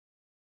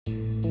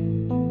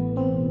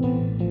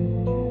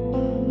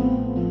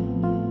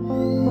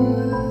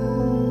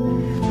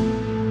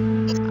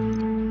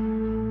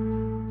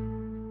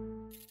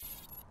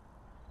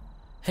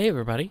Hey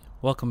everybody,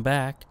 welcome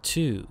back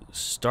to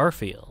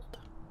Starfield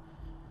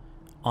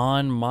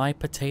on my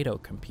potato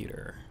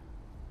computer.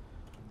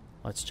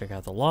 Let's check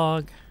out the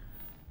log.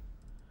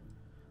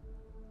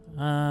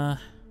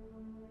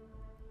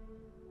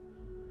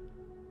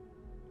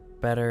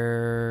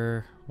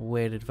 Better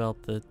way to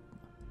develop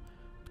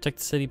protect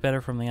the city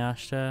better from the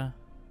Ashta.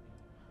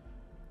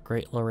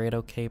 Great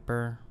Laredo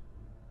Caper.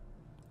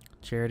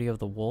 Charity of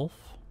the Wolf.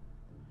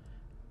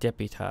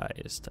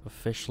 Deputized.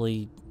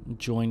 Officially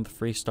joined the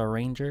Freestar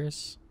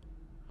Rangers.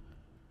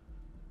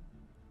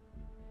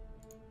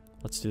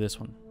 Let's do this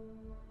one.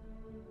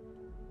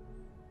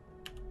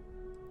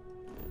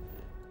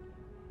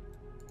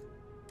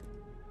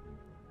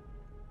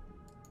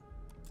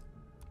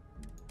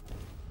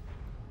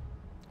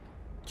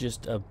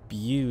 Just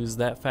abuse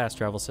that fast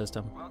travel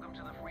system. Welcome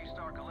to the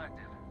Freestar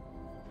Collective.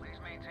 Please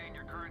maintain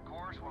your current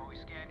course while we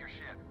scan your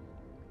ship.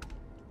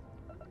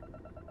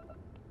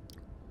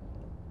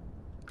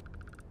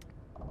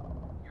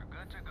 You're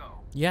good to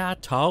go. Yeah, I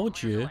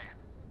told you.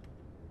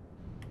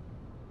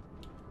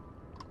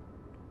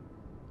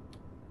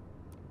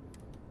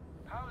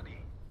 Howdy.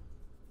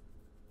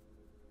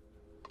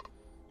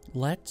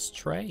 Let's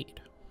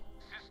trade.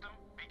 System,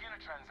 begin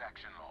a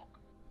transaction log.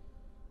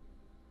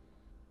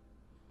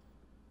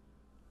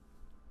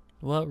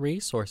 What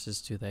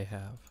resources do they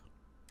have?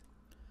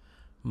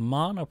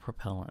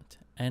 Monopropellant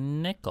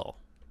and nickel.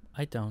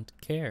 I don't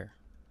care.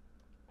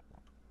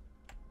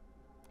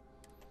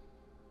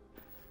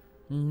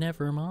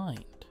 Never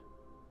mind.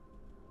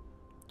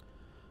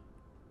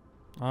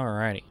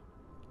 Alrighty.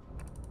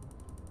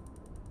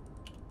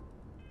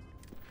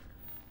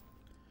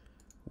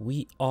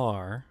 We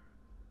are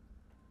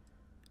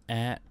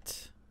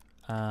at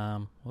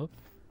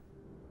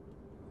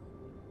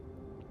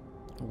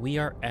we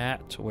are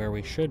at where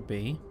we should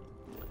be.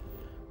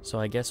 So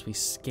I guess we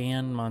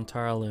scan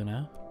Montara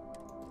Luna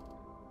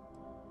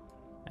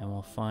and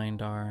we'll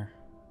find our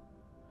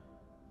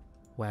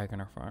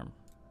Wagoner farm.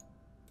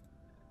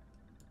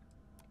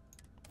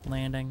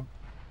 Landing.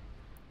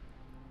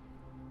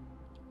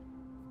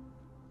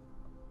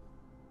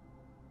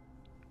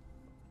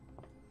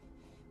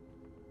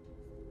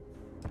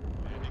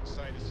 Landing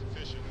site is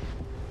sufficient.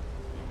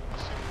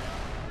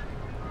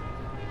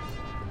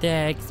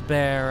 Thanks,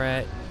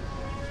 Barrett.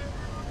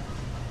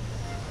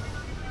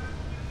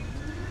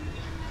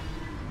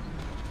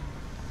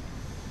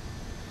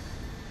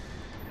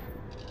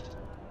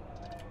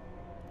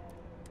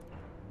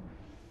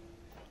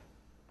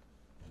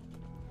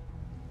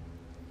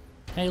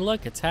 Hey,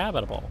 look, it's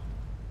habitable.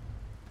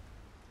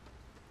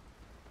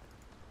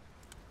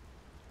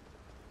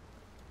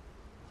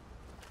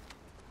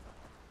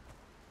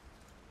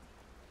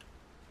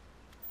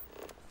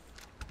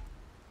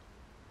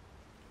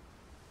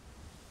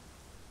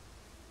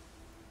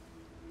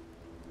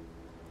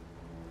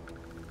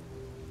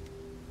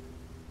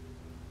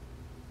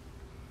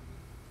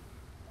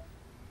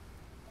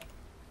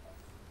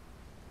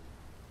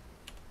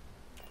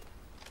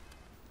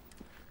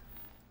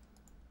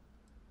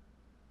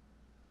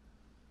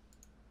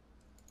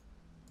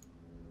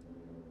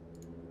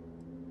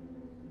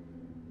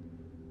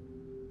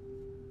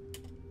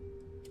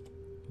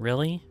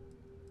 Really?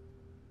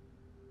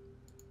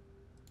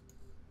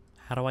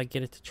 How do I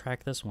get it to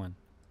track this one?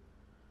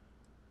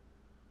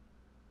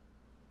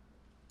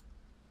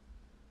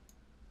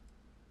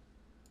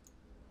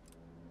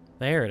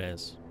 There it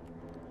is.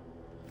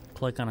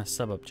 Click on a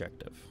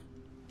sub-objective.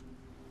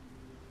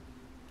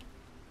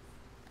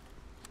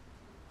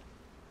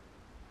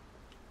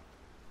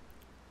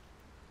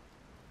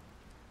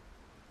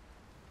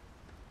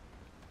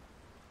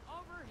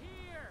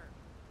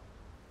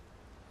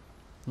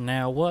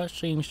 Now, what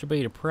seems to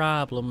be the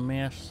problem,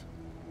 miss?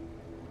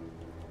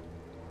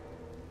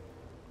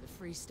 The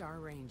Freestar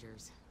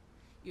Rangers.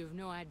 You have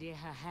no idea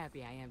how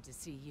happy I am to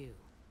see you.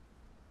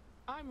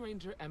 I'm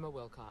Ranger Emma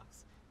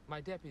Wilcox.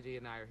 My deputy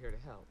and I are here to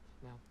help.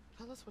 Now,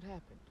 tell us what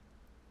happened.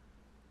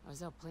 I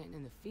was out planting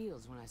in the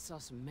fields when I saw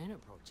some men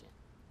approaching.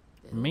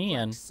 They looked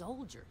Men? like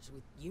soldiers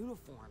with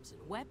uniforms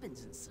and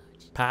weapons and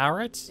such.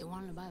 Pirates? They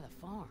wanted to buy the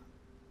farm.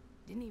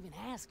 Didn't even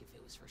ask if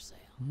it was for sale.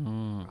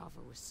 Hmm. Their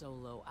offer was so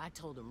low, I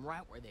told them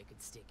right where they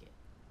could stick it.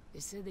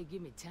 They said they'd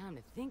give me time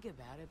to think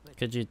about it, but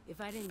Could you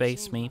if I didn't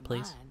face change me, my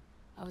please? mind,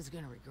 I was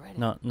gonna regret it.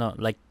 No, no,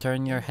 like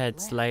turn your Then I head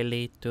left.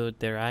 slightly to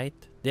the right.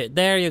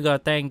 There you go.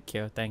 Thank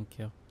you. Thank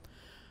you.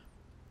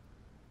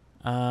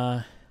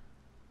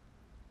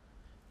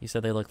 You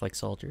said they look like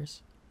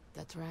soldiers?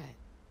 That's right.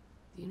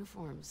 The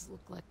uniforms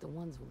looked like the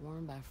ones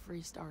worn by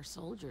Freestar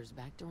soldiers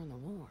back during the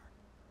war.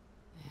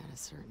 They had a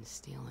certain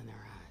steel in their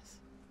eyes.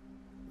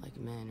 Like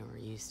men who are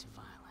used to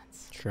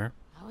violence. Sure.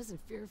 I was in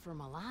fear for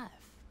my life.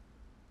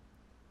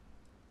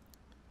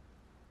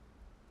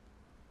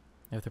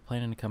 If they're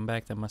planning to come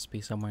back, that must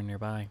be somewhere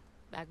nearby.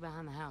 Back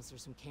behind the house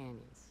there's some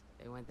canyons.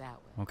 They went that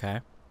way. Okay.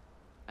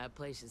 That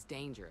place is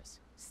dangerous.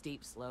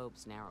 Steep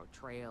slopes, narrow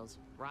trails,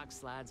 rock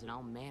slides, and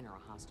all manner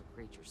of hostile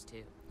creatures,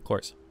 too. Of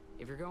course.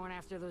 If you're going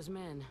after those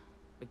men,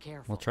 be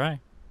careful. We'll try.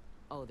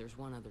 Oh, there's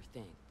one other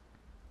thing.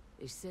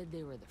 They said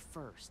they were the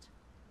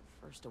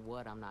First of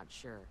what, I'm not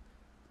sure.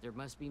 There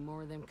must be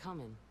more of them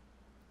coming.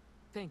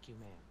 Thank you,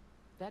 ma'am.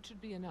 That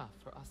should be enough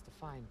for us to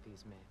find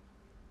these men.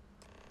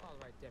 All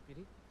right,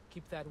 Deputy.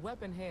 Keep that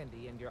weapon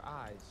handy and your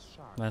eyes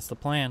sharp. That's the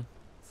plan.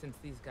 Since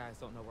these guys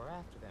don't know we're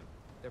after them,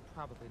 they're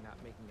probably not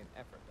making an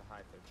effort to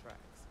hide their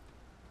tracks.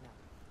 Now,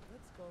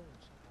 let's go and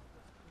check out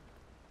those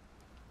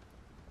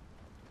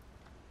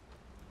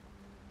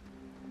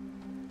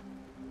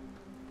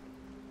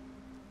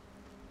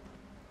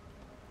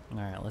people.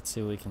 Alright, let's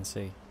see what we can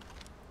see.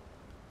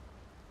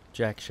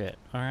 Jack shit.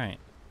 Alright.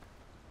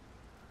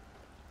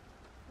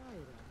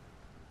 Right,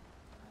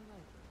 I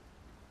like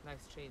it.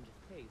 Nice change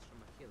of pace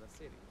from Aquila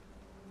City.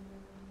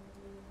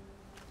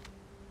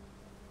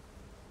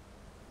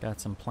 Got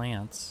some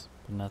plants,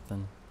 but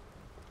nothing.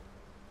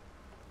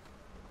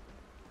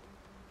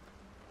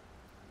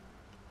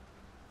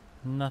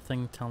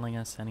 Nothing telling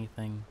us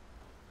anything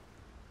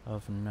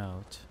of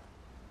note.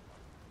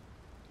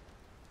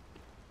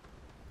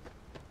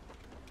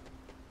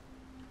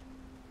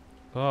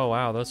 Oh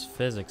wow, those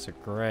physics are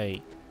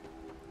great.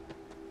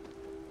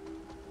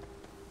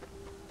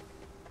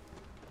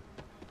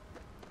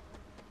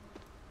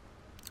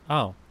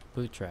 Oh,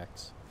 boot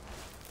tracks.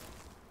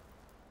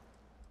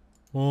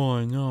 Oh,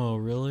 I know,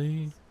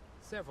 really?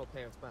 Several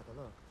pairs by the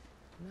look.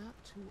 Not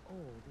too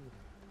old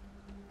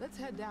either. Let's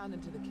head down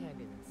into the canyon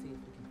and see if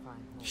we can find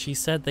more. She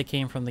said they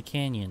came from the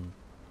canyon.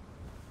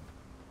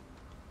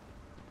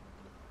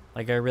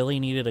 Like, I really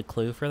needed a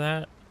clue for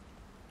that.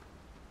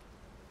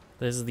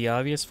 This is the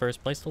obvious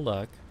first place to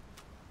look.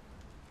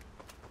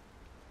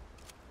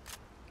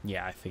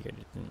 Yeah, I figured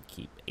it didn't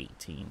keep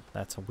 18.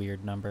 That's a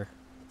weird number.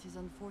 It is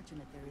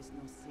unfortunate there is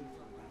no safer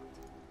route.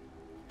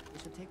 We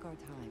should take our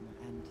time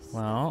and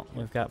Well, step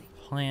we've got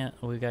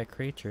carefully. we've got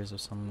creatures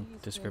of some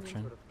These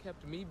description. canyons would have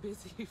kept me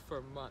busy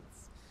for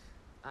months.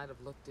 I'd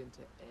have looked into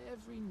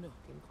every nook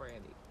and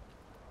cranny.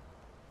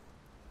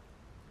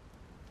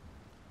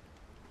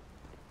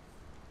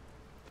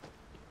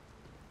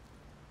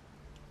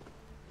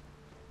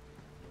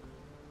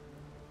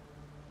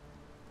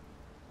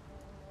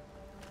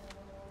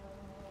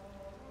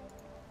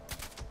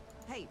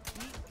 Hey,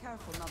 be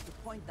careful not to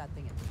point that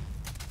thing at me.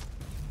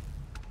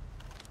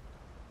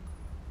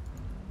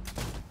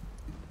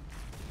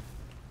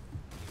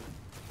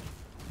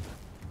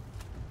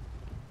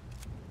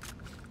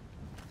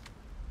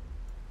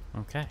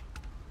 Okay.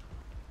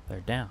 They're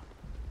down.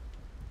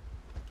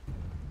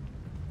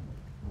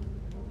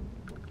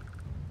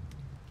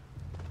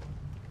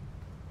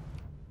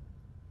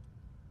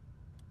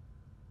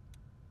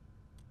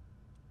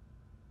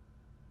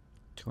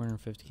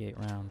 $258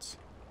 rounds.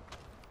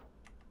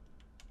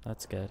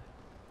 That's good.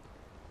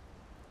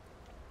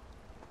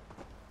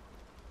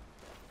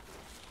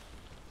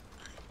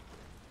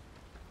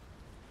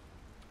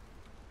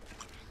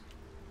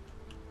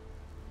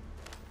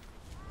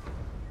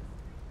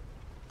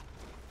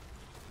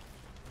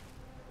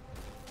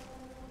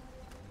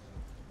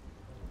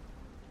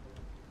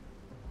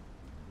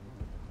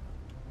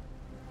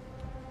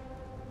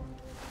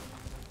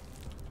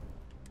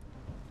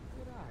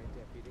 Good eye,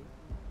 Deputy.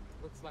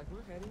 Looks like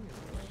we're heading in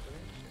the right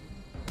direction.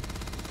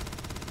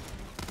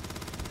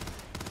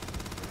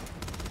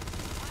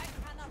 I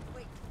cannot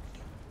wait to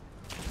kill.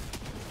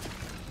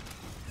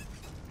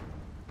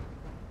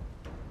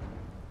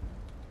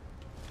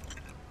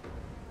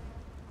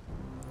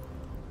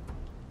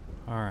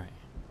 All right.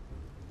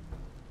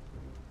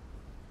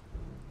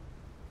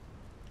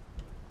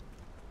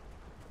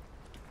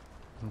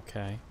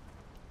 Okay.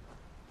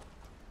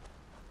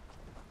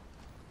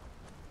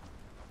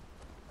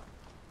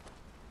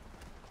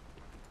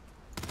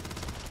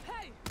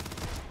 Hey!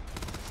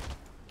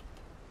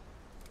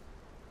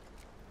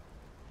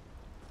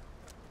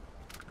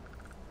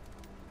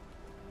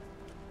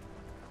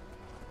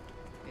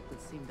 It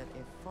would seem that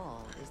a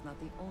fall is not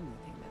the only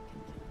thing that can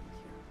kill you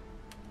here.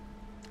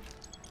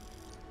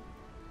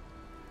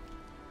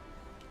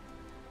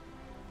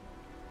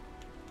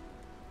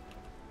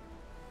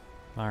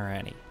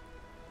 Alrighty.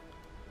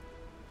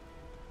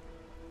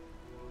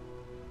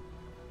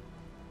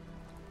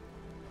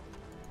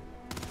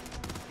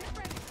 Get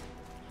ready!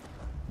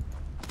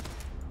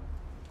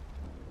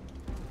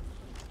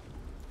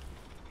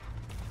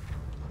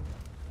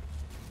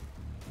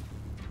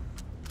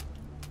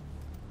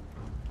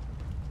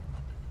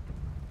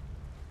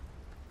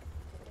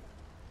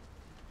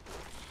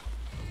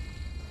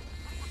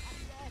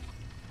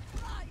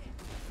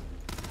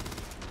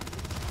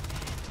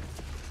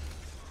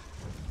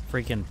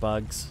 Freaking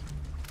bugs.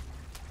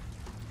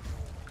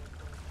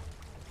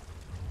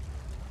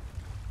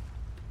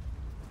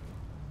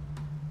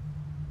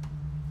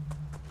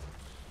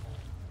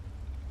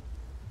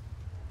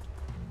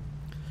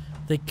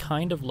 They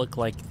kind of look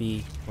like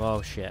the...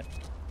 Oh, shit.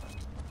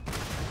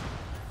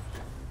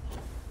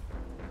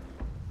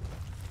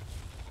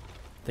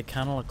 They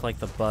kind of look like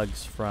the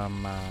bugs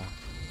from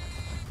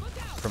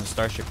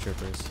Starship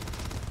Troopers.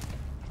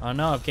 Oh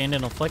no, I've gained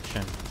an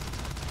affliction.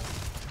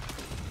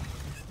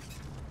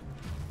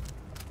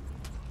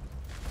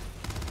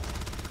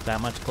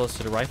 That much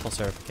closer to rifle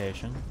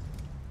certification.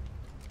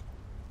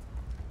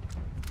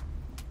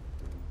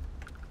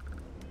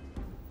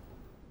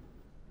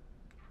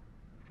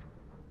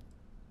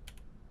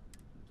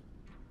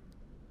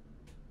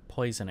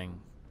 Poisoning.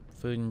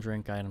 Food and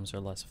drink items are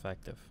less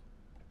effective.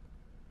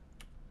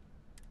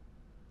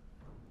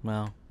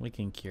 Well, we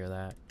can cure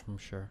that, I'm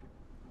sure.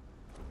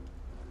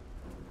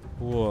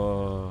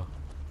 Whoa.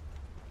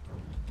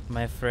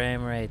 My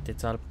frame rate,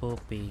 it's all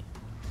poopy.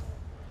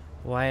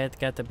 Why it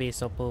got to be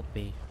so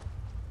poopy?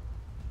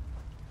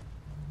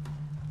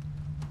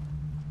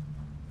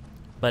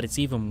 But it's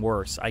even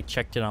worse. I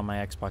checked it on my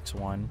Xbox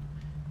One.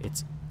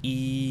 It's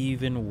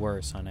even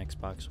worse on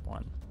Xbox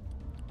One.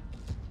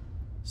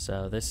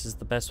 So this is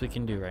the best we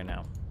can do right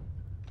now.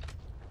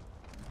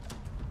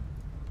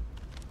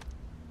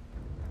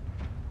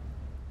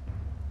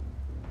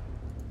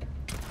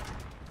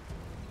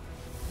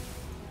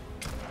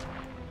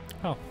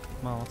 Oh,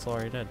 well, that's all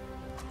I did.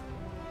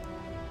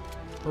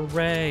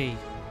 Hooray!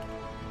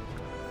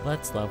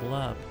 Let's level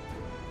up.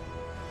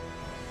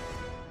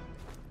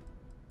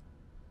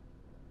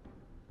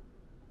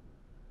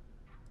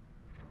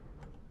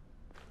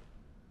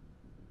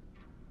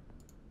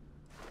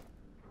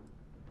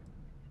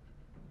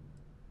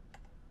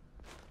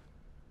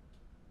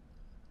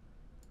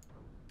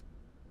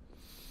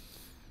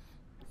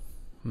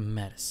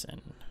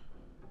 Medicine.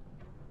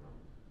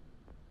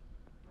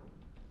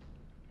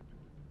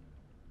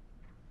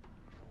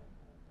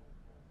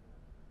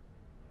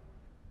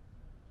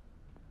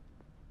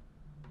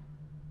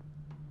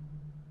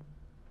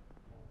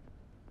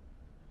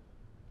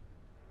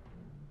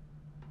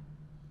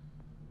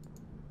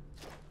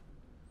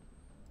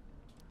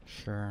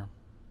 Sure.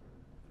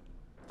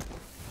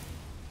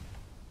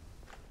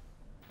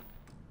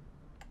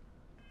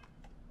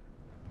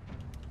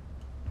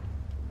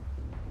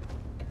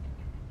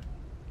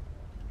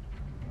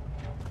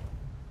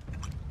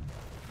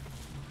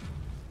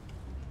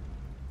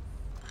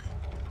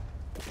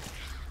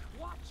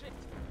 Watch it!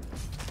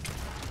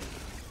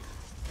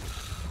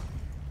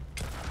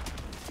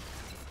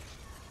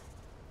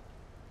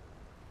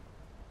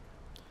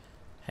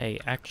 Hey,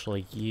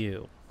 actually,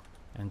 you,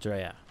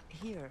 Andrea.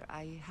 Here,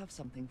 I have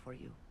something for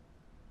you.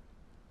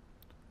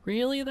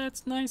 Really?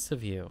 That's nice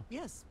of you.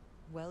 Yes,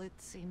 well, it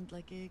seemed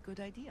like a good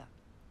idea.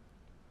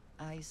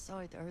 I saw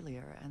it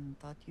earlier and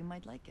thought you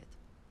might like it.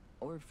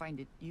 Or find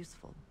it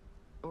useful.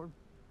 Or,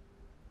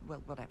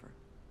 well, whatever.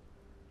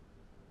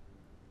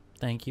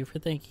 Thank you for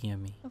thinking of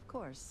me. Of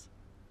course.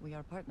 We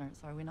are partners,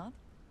 are we not?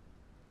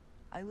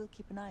 I will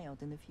keep an eye out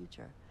in the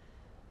future.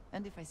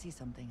 And if I see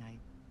something, I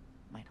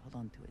might hold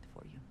on to it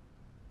for you.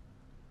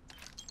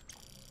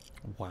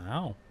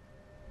 Wow.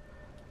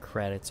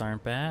 Credits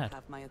aren't bad.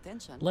 Have my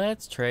attention.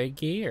 Let's trade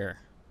gear.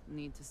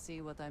 Need to see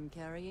what I'm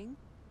carrying?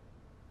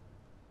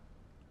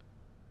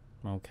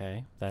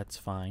 Okay, that's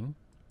fine.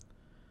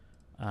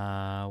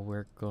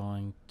 We're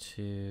going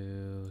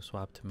to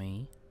swap to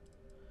me.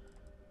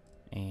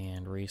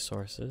 And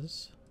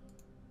resources.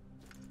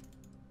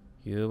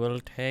 You will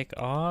take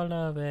all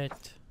of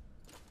it.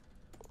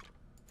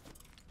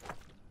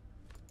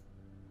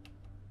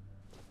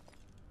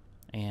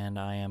 And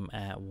I am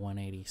at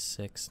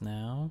 186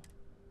 now.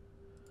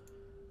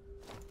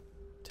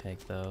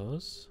 Take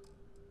those.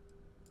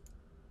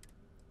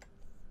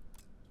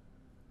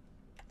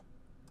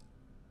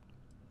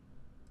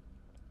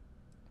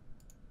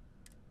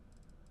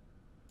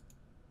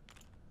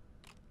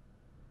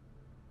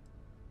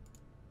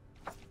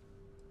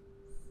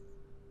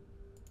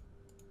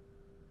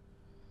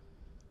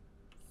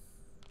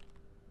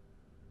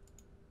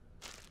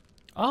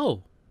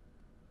 Oh!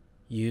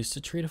 Used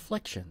to treat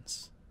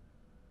afflictions.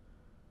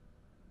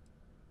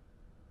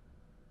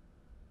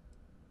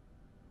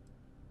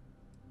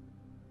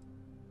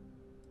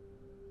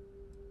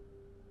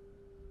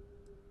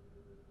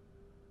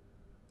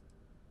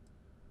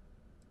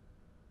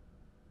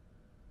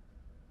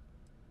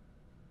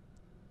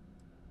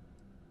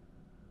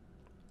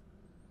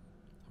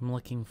 I'm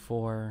looking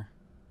for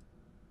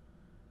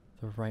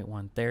the right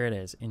one. There it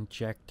is.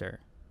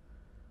 Injector.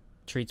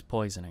 Treats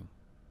poisoning.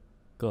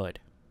 Good.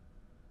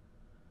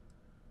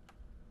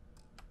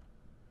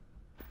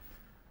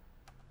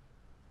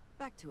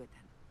 Back to it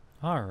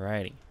then.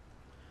 Alrighty.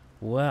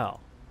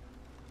 Well,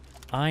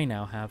 I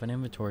now have an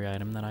inventory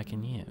item that I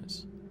can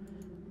use.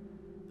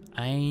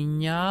 I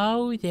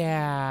know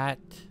that.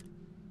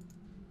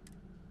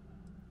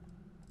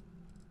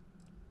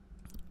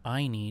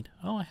 I need.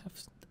 Oh, I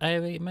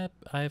have 8 map.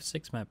 I have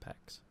 6 map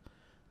packs.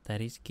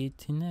 That is good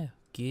to know.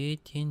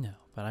 Good to know.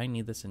 But I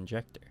need this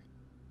injector.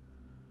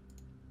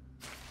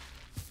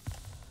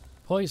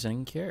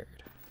 Poison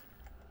cured.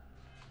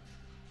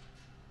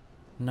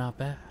 Not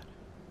bad.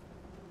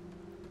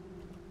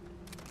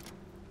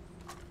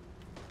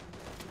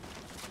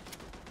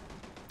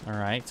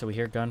 Alright, so we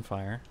hear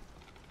gunfire.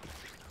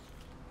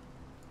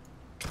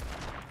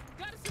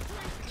 Got a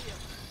situation here.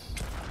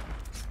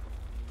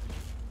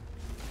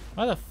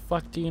 Why the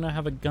fuck do you not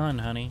have a gun,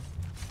 honey?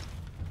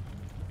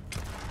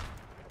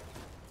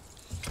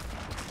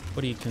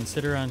 What do you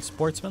consider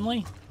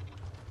unsportsmanly?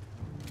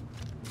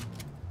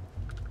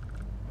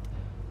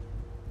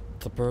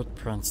 The bird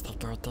prints the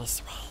bird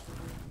does well.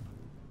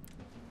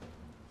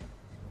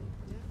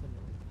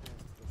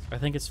 I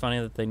think it's funny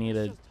that they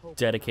needed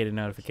dedicated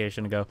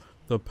notification to go,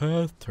 the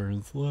path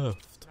turns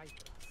left.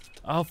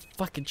 Oh,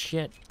 fucking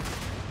shit.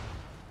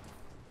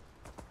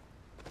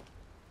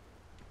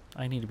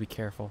 I need to be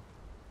careful.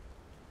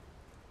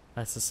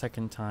 That's the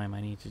second time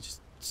I need to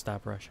just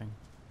stop rushing.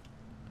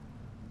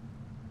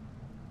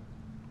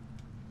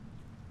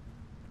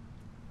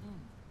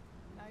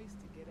 Nice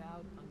to get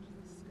out under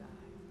the sky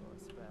for a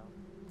spell.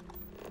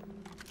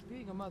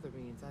 Being a mother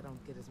means I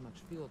don't get as much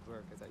field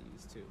work as I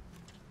used to.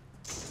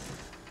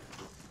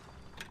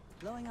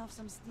 Blowing off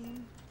some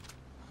steam?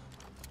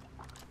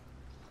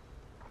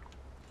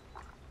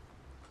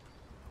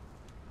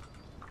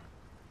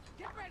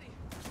 Get ready!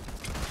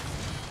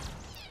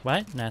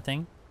 What?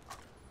 Nothing?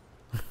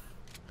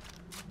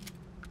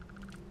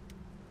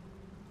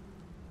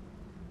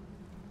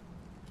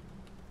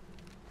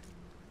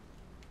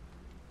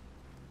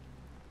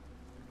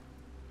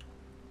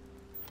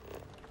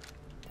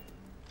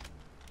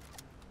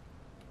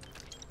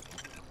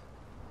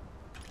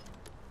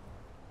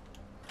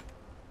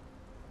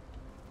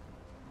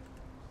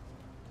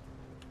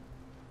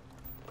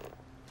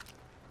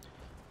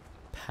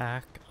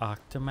 Pack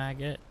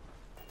Octomaggot?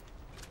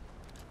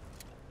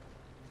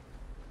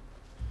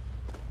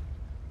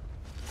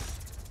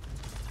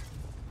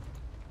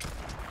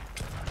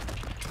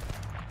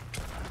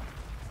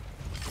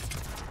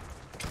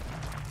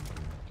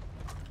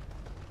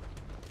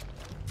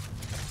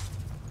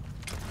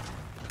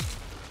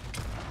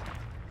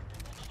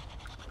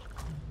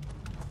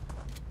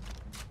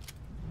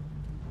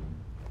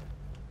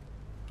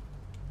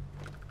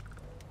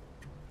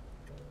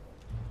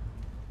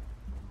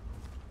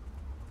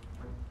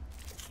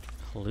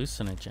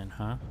 Hallucinogen,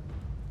 huh?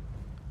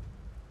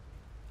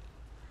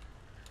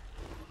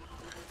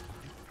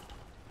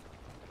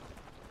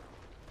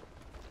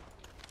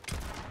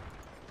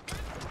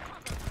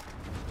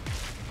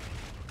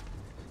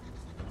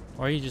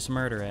 Or you just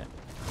murder it.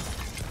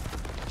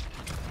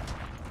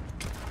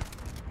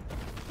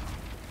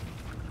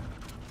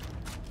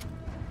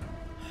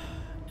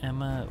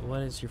 Emma,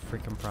 what is your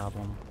freaking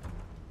problem?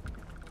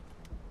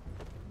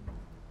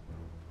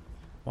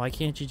 Why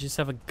can't you just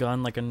have a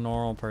gun like a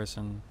normal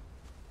person?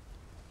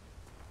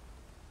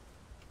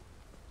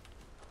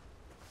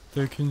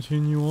 They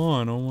continue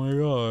on, oh my god.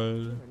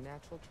 You're a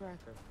natural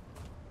tracker.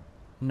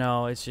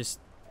 No, it's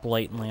just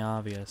blatantly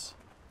obvious.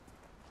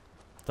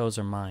 Those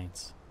are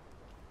mines.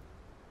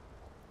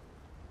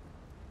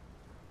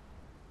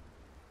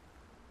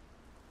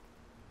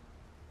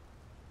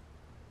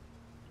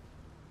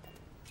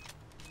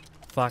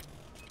 Fuck.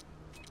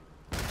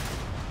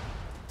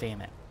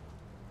 Damn it.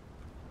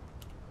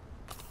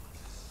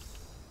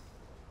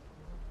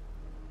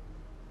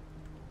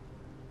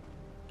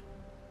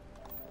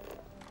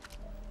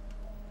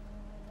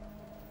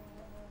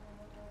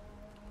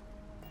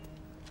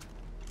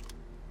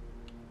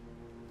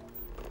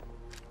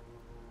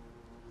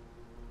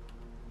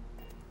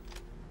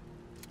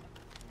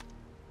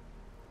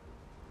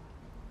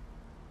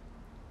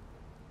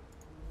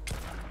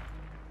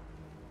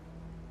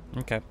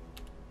 Okay.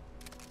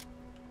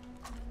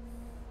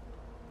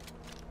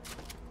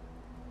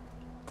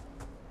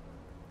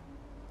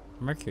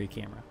 Mercury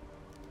camera.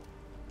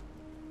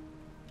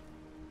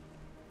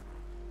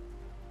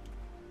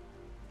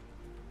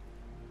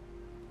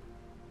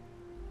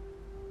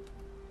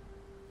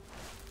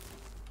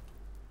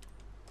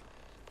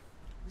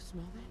 You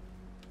smell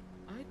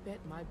that? I'd bet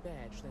my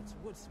badge that's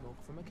wood smoke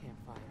from a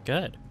campfire.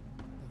 Good.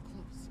 They're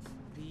close.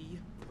 Be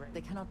ready.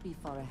 They cannot be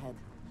far ahead.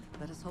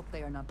 Let us hope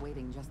they are not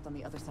waiting just on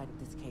the other side of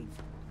this cave.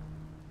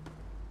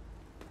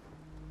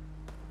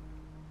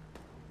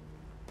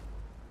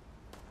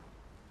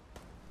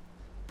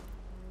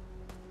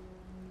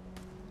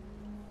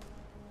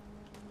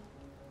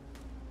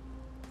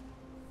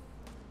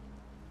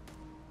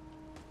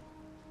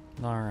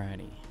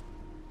 Alrighty.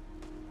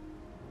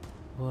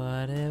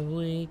 What have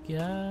we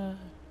got?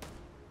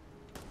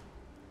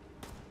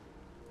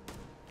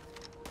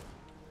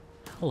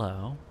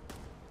 Hello.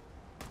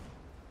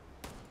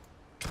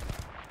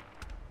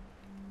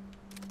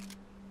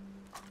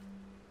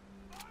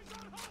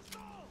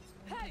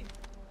 Hey!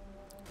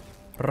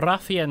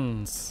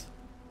 Ruffians!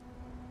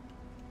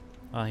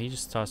 Oh, he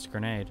just tossed a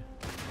grenade.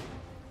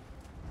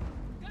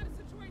 Got a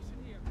situation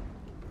here.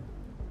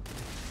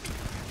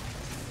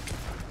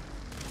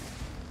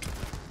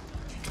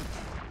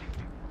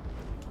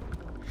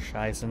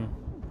 Scheißen.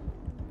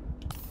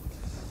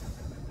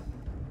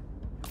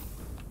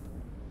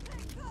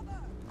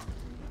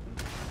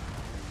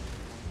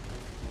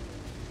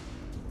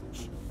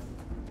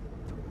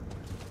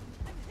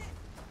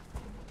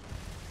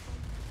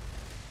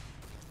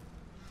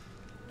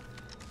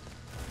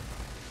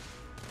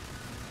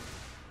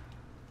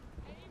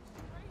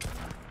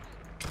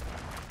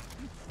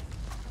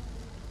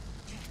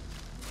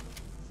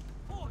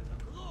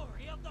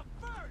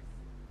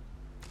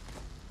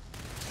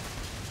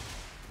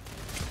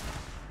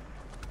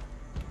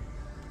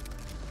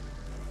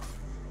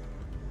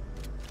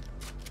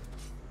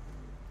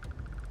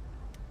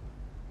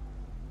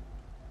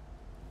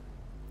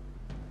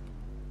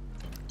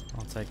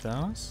 I'll take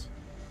those.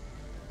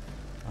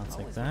 I'll take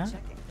Always that. worth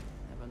checking.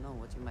 Never know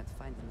what you might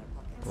find in their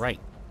pockets. Right.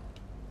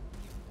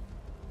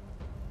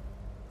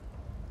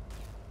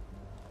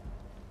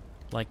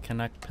 Like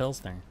Canuck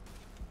Pilsner.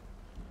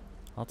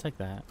 I'll take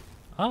that.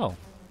 Oh.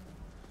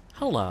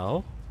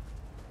 Hello.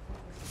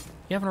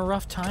 You having a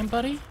rough time,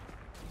 buddy?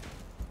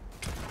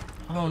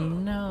 Oh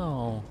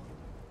no.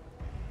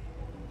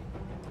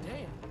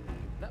 Damn,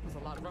 that was a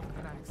lot rougher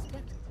than I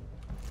expected.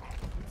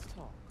 Let's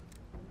talk.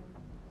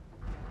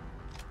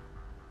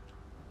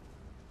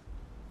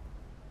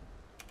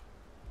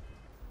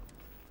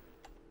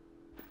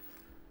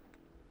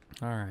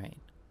 Alright.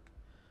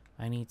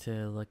 I need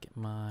to look at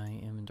my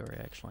inventory,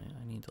 actually.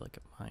 I need to look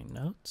at my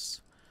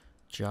notes.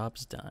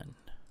 Job's done.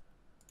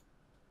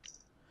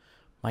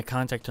 My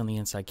contact on the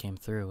inside came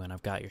through, and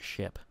I've got your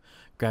ship.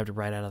 Grabbed it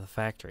right out of the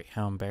factory.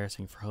 How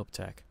embarrassing for Hope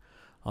Tech.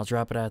 I'll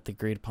drop it at the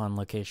agreed-upon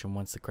location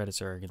once the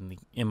credits are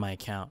in my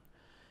account.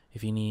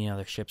 If you need any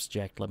other ships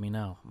jacked, let me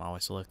know. I'm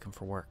always looking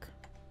for work.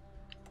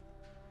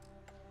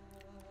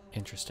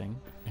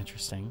 Interesting.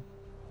 Interesting.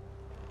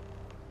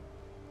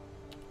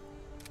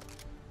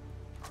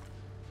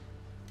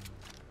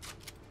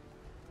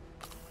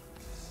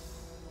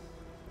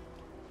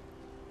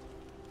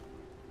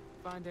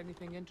 Find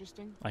anything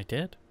interesting? I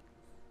did.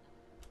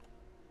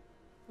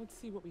 Let's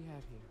see what we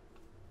have here.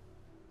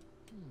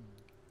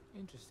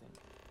 Interesting.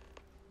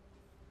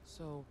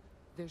 So,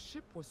 their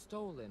ship was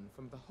stolen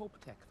from the Hope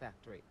Tech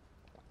factory.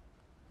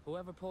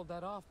 Whoever pulled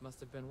that off must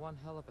have been one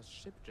hell of a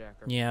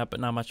shipjacker. Yeah, but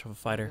not much of a I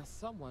fighter. guess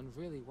someone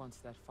really wants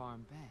that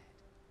farm bad.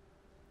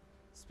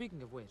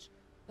 Speaking of which,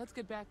 let's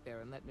get back there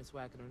and let Miss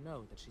Wagner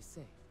know that she's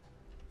safe.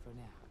 For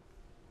now.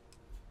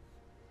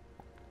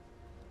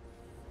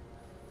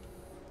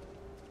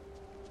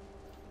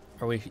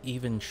 Are we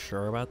even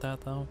sure about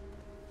that, though?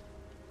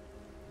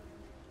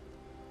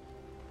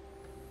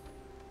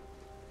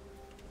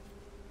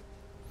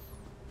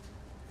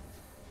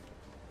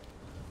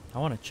 I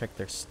want to check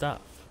their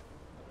stuff.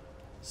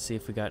 See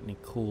if we got any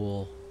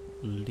cool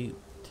loot.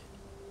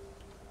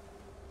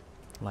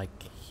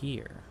 Like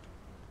here.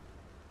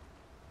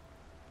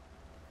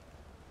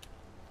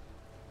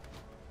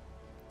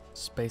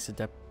 Space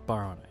Adept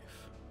Borrow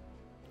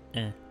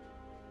Knife.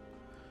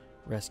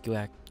 Rescue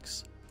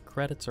Axe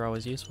credits are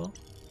always useful.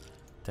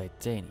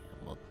 Titanium,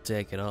 we'll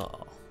take it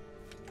all.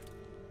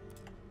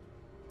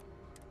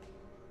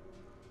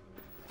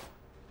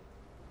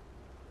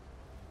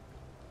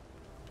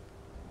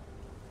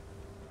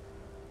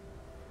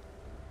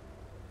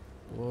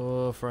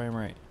 Whoa, frame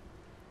rate.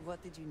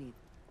 What did you need?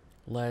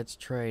 Let's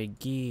trade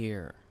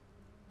gear.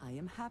 I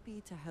am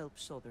happy to help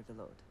shoulder the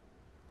load.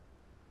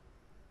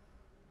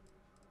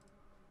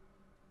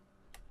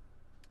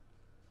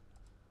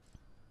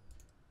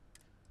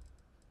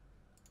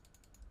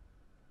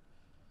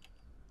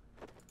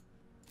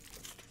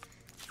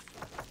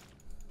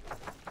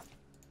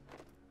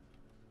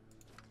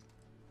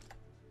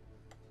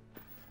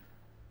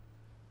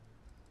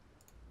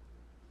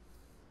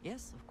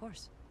 Yes, of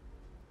course.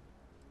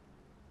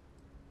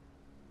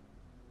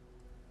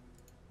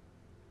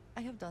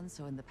 I have done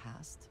so in the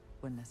past,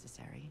 when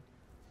necessary,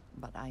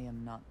 but I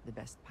am not the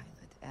best pilot,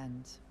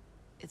 and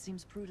it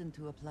seems prudent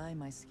to apply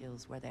my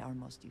skills where they are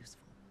most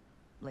useful.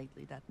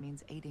 Lately, that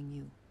means aiding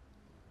you,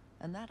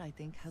 and that, I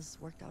think, has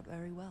worked out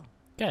very well.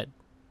 Good.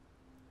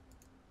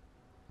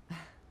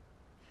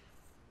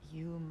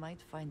 You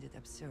might find it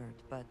absurd,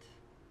 but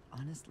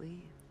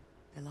honestly,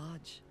 the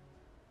Lodge...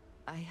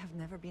 I have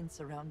never been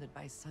surrounded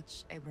by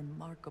such a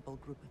remarkable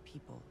group of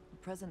people,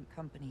 present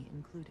company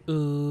included.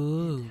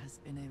 Ooh. It has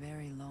been a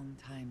very long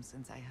time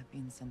since I have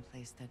been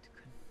someplace that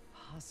could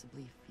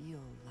possibly feel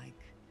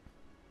like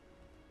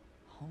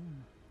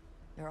home.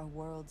 There are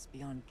worlds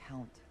beyond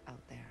count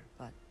out there,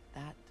 but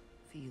that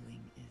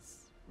feeling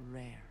is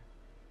rare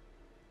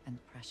and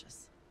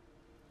precious.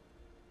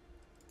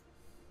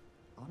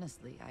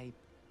 Honestly,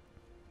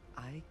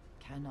 I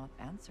cannot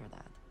answer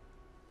that.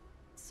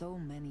 So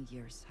many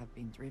years have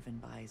been driven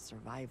by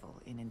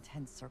survival in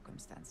intense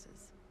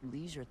circumstances.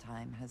 Leisure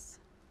time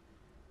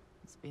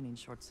it's been in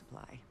short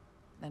supply.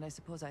 And I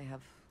suppose I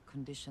have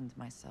conditioned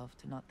myself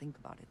to not think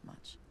about it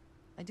much.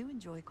 I do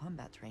enjoy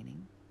combat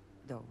training,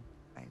 though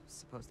I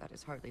suppose that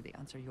is hardly the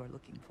answer you are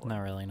looking for. Not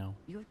really, no.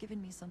 You have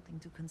given me something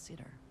to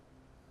consider.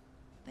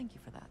 Thank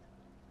you for that.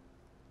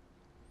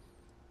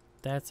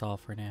 That's all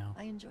for now.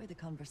 I enjoy the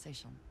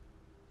conversation.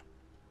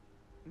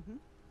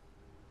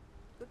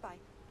 Goodbye.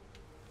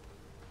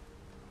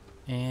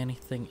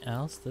 Anything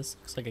else? This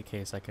looks like a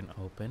case I can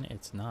open.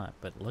 It's not,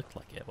 but it looked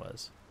like it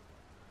was.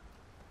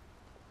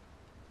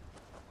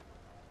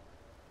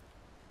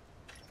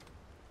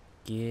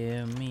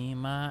 Give me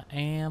my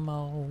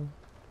ammo.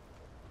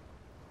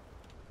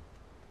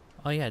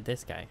 Oh yeah,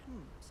 this guy.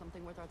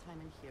 Something worth our time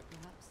in here,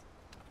 perhaps?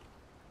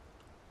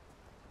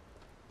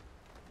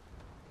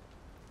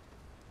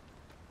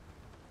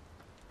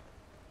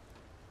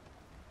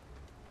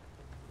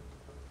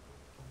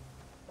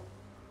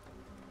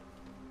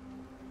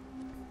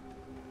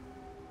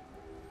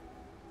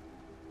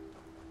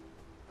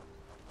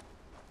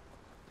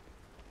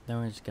 Then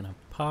we're just gonna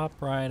pop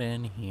right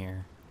in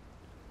here.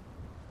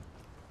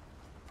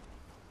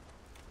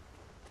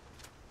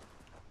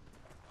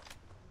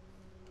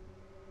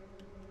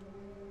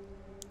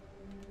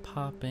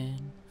 pop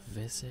in,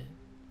 visit,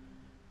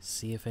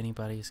 see if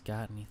anybody's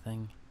got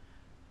anything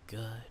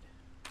good.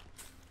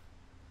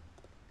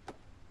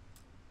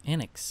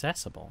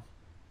 Inaccessible.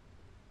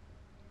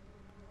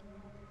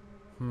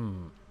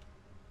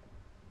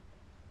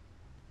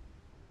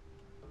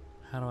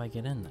 How do I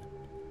get in then?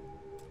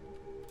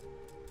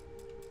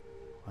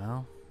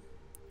 Well,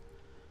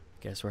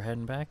 guess we're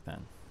heading back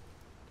then.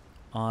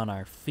 On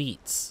our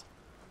feet.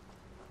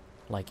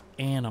 Like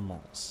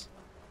animals.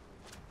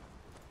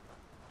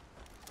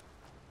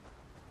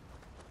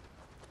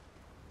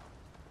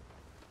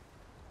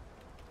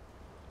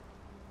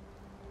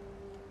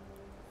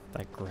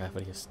 That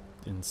gravity is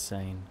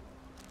insane.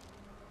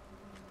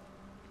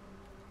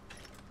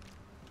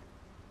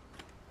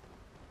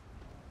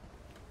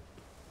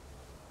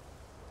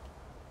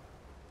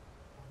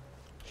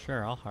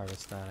 Sure, I'll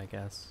harvest that, I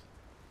guess.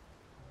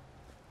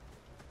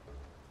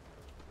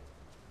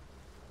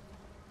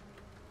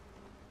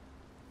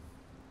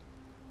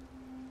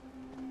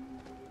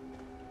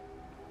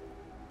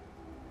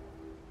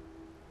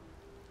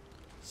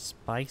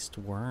 Spiced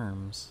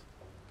worms.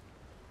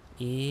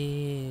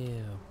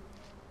 Ew.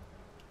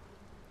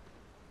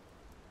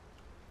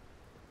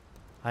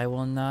 I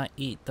will not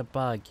eat the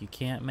bug. You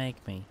can't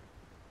make me.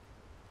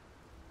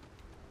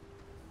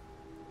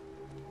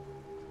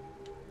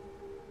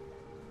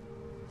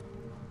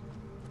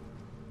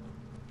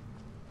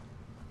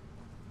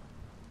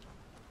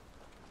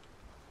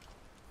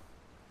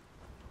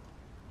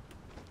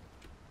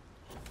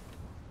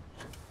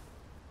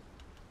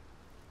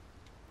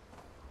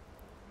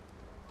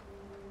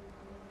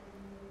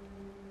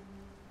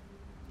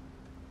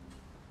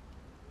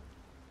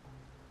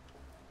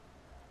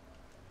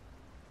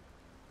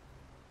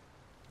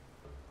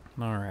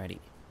 Alrighty.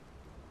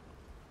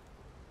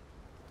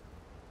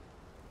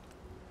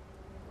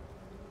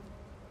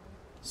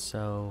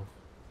 So,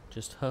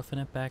 just hoofing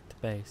it back to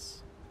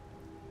base.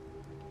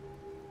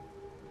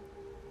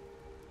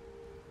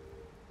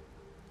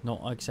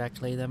 Not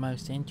exactly the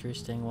most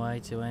interesting way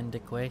to end a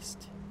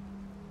quest.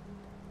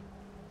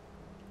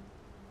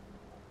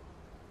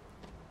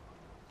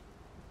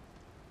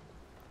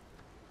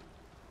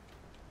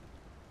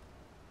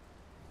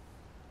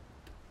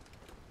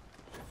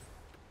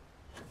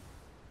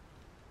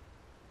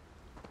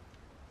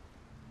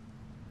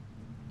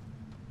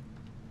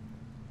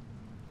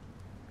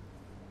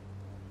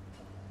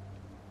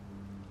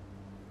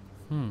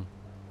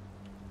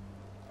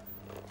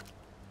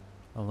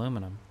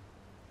 Aluminum.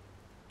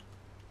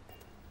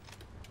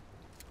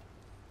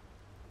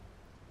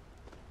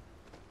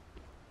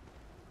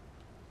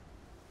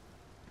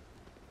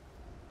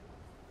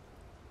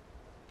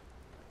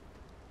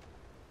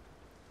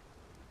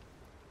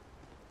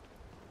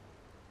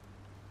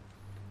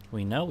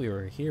 We know we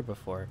were here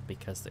before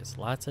because there's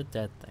lots of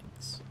dead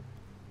things.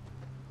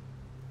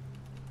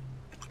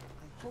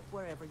 I hope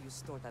wherever you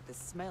store that the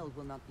smell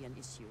will not be an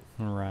issue.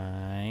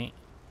 Right.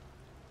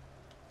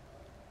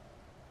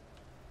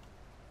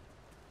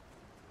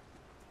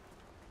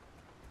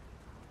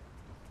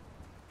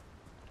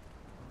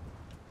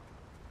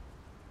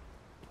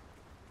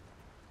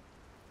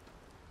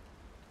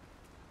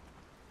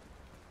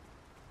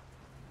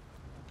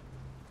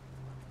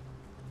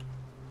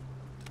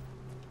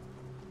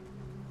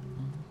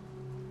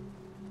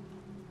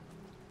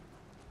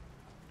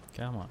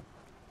 Come on.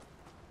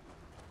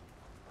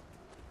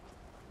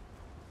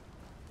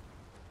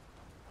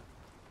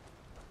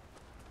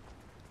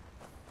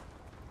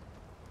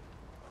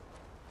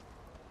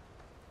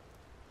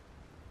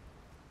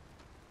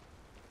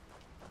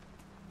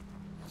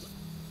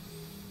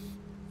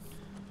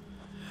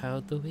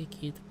 How do we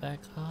get back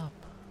up?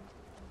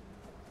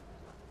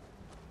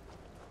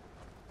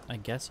 I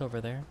guess over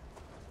there.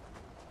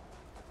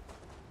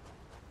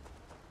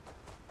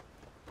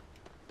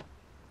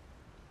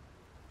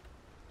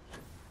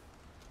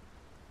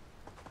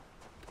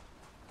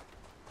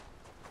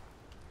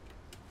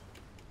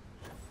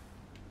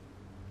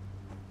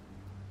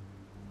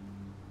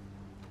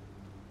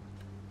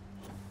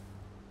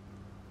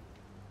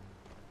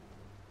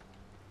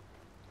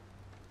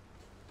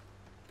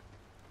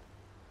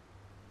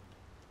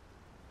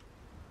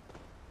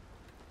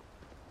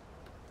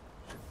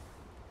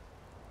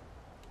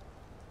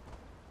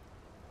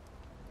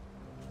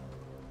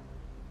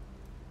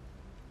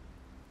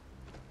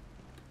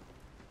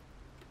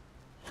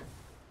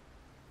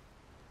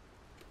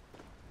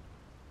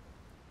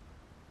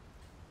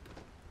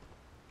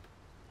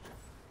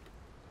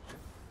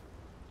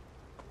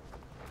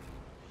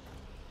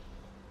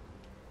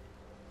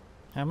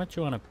 How much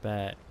you want to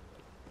bet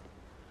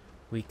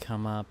we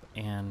come up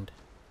and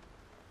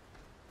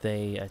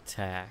they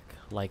attack?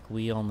 Like,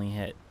 we only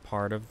hit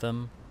part of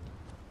them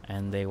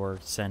and they were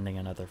sending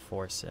another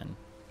force in.